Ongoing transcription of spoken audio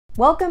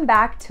Welcome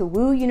back to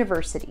woou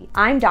University.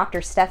 I'm Dr.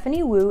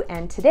 Stephanie Woou,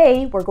 and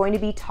today we're going to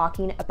be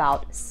talking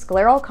about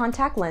scleral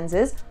contact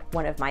lenses,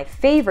 one of my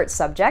favorite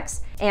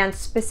subjects, and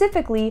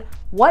specifically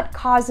what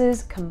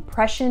causes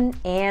compression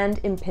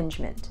and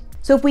impingement.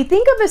 So if we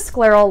think of a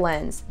scleral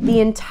lens, the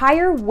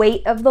entire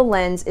weight of the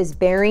lens is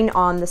bearing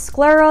on the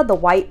sclera, the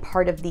white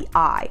part of the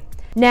eye.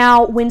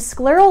 Now, when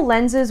scleral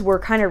lenses were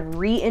kind of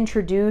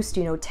reintroduced,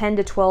 10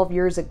 to 12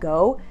 years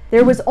ago,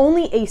 there was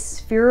only a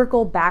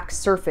spherical back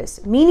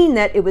surface, meaning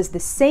that it was the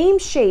same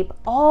shape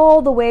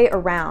all the way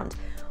around.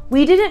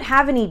 We didn't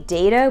have any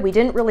data, we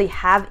didn't really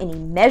have any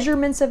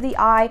measurements of the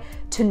eye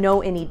to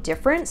know any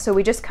different, so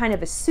we just kind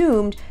of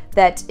assumed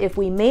that if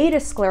we made a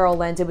scleral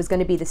lens, it was going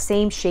to be the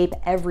same shape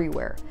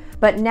everywhere.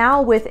 But now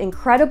with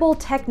incredible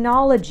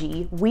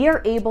technology, we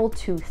are able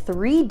to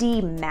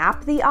 3D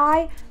map the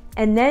eye.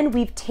 And then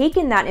we've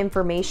taken that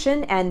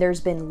information, and there's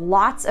been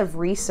lots of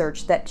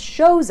research that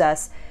shows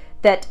us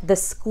that the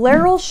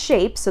scleral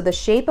shape, so the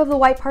shape of the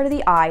white part of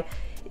the eye,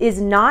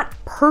 is not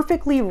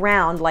perfectly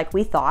round like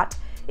we thought.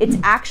 It's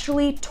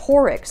actually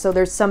toric, so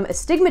there's some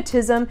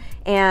astigmatism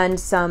and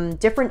some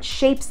different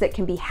shapes that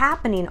can be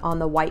happening on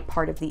the white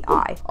part of the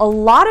eye. A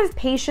lot of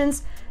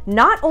patients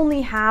not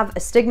only have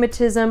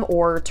astigmatism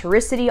or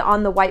toricity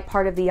on the white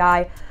part of the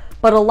eye,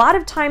 but a lot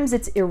of times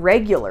it's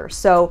irregular.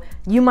 So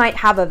you might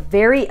have a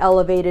very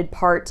elevated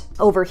part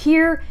over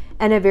here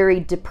and a very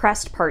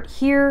depressed part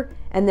here,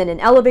 and then an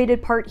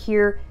elevated part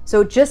here.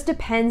 So it just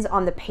depends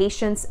on the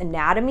patient's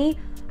anatomy.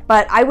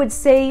 But I would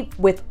say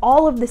with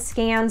all of the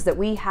scans that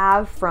we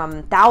have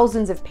from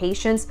thousands of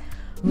patients,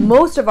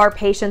 most of our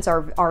patients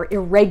are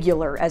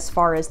irregular as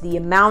far as the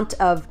amount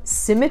of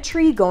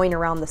symmetry going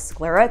around the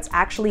sclera. It's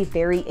actually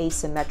very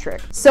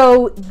asymmetric.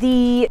 So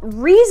the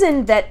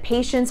reason that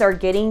patients are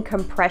getting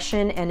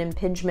compression and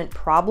impingement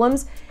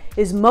problems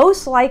is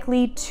most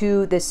likely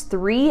to this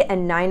 3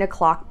 and 9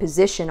 o'clock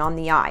position on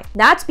the eye.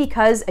 That's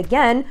because,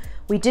 again,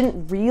 we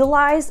didn't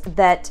realize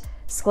that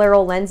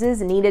scleral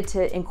lenses needed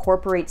to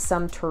incorporate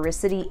some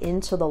toricity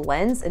into the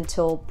lens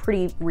until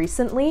pretty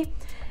recently.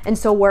 And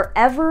so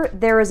wherever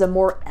there is a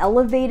more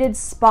elevated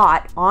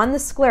spot on the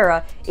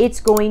sclera,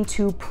 it's going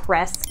to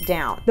press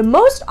down. The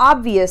most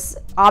obvious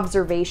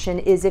observation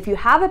is if you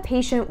have a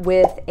patient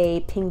with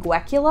a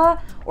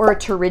Pinguecula or a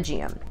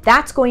Pterygium,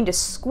 that's going to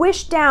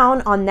squish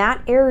down on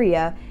that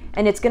area,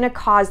 and it's going to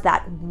cause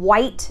that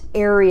white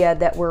area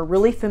that we're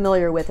really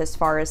familiar with as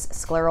far as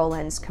scleral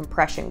lens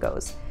compression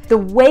goes. The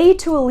way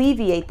to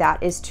alleviate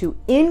that is to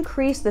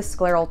increase the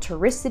scleral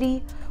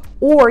toricity,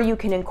 or you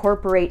can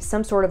incorporate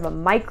some sort of a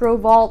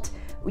microvault.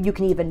 You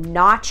can even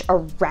notch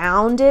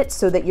around it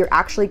so that you're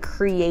actually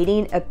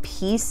creating a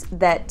piece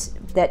that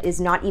is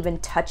not even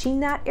touching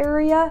that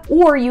area.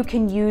 Or you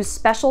can use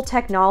special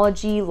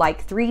technology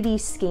like 3D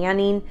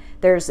scanning.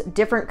 There's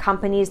different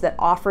companies that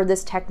offer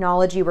this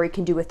technology where you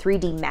can do a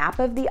 3D map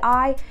of the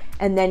eye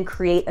and then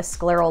create a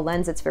scleral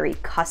lens that's very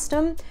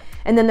custom.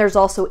 And then there's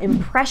also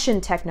impression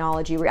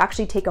technology where you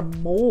actually take a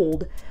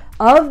mold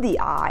of the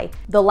eye.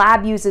 The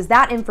lab uses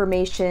that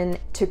information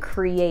to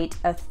create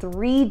a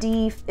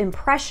 3D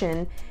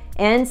impression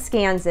and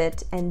scans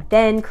it, and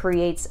then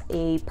creates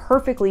a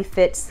perfectly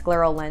fit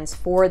scleral lens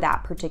for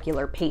that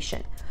particular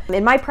patient.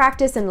 In my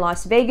practice in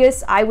Las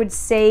Vegas, I would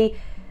say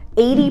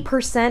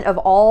 80% of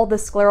all the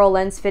scleral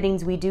lens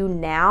fittings we do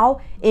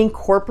now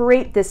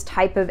incorporate this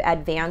type of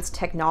advanced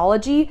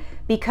technology,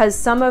 because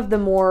some of the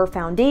more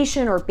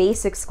foundation or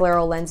basic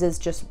scleral lenses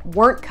just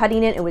weren't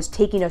cutting it. It was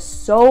taking us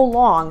so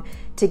long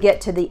to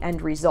get to the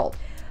end result.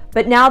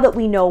 But now that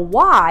we know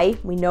why,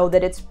 we know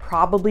that it's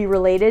probably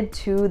related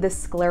to the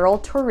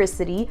scleral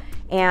toricity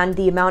and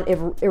the amount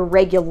of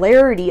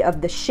irregularity of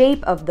the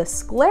shape of the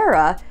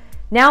sclera.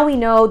 Now we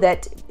know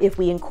that if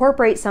we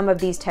incorporate some of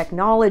these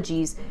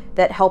technologies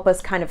that help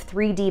us kind of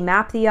 3D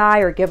map the eye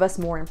or give us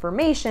more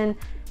information,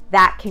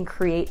 that can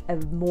create a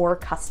more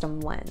custom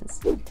lens.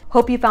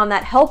 Hope you found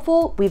that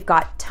helpful. We've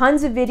got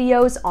tons of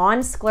videos on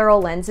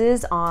scleral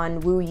lenses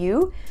on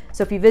woou.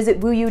 So if you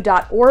visit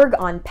woou.org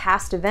on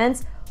past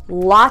events,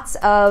 lots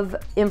of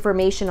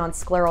information on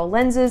scleral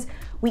lenses.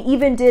 We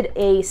even did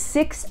a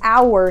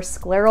 6-hour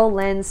scleral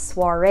lens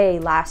soiree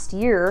last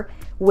year,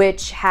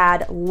 which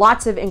had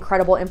lots of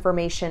incredible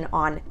information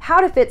on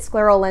how to fit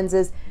scleral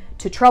lenses,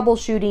 to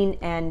troubleshooting,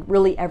 and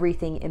really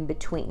everything in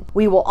between.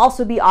 We will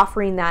also be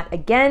offering that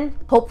again,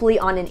 hopefully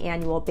on an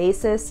annual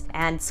basis.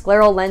 And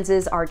scleral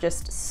lenses are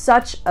just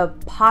such a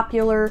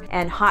popular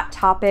and hot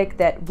topic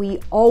that we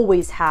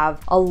always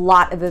have a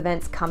lot of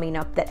events coming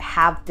up that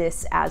have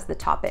this as the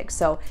topic.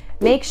 So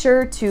make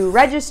sure to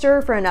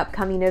register for an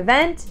upcoming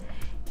event,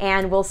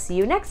 and we'll see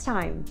you next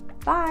time.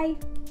 Bye.